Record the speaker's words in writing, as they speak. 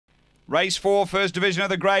Race 4, first division of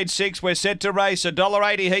the Grade 6. We're set to race.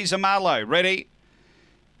 $1.80. He's a Marlow. Ready?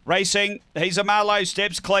 Racing, he's a Marlow,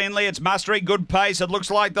 steps cleanly. It's Mustery, good pace. It looks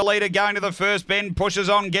like the leader going to the first bend, pushes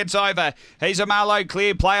on, gets over. He's a Marlow,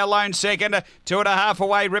 clear, play alone second. 2.5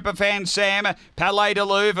 away, Ripper Fan Sam. Palais de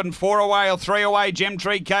Louvre, and 4 away or 3 away,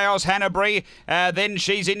 Gemtree Chaos, Hanbury. Then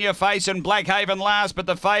She's in Your Face and Blackhaven last, but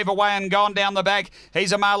the fave away and gone down the back.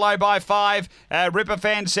 He's a Marlow by 5. Ripper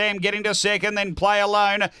Fan Sam getting to second, then Play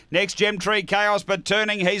Alone. Next, Gemtree Chaos, but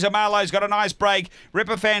turning. He's a Marlow's got a nice break.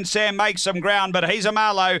 Ripper Fan Sam makes some ground, but He's a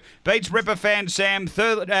Marlow beats Ripper Fan Sam.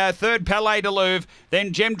 Third Palais de Louvre.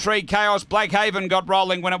 Then Gemtree Chaos. Blackhaven got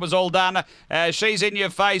rolling when it was all done. She's in Your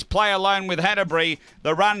Face. Play Alone with Hanbury.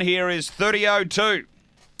 The run here is 30.02.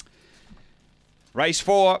 Race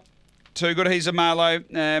 4. Too good. He's a Marlow.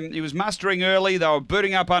 He was mustering early. They were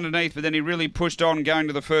booting up underneath, but then he really pushed on going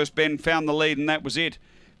to the first bend, found the lead, and that was it.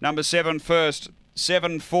 Number 7 first.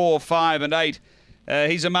 7, 4, 5 and 8.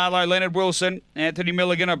 He's a Marlow, Leonard Wilson, Anthony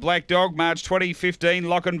Milligan, a Black Dog, March 2015,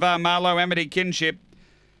 Lochinvar Marlow, Amity Kinship.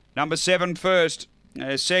 Number 7 first,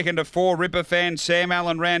 second to 4, Ripper Fan, Sam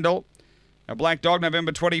Allen Randall, a Black Dog,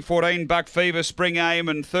 November 2014, Buck Fever, Spring Aim,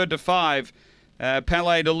 and third to 5,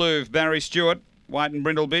 Palais de Louvre, Barry Stewart, White and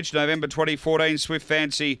Brindle Bitch, November 2014, Swift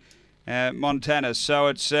Fancy, Montana. So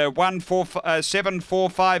it's 7, 4,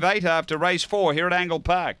 5, 8 after race 4 here at Angle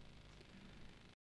Park.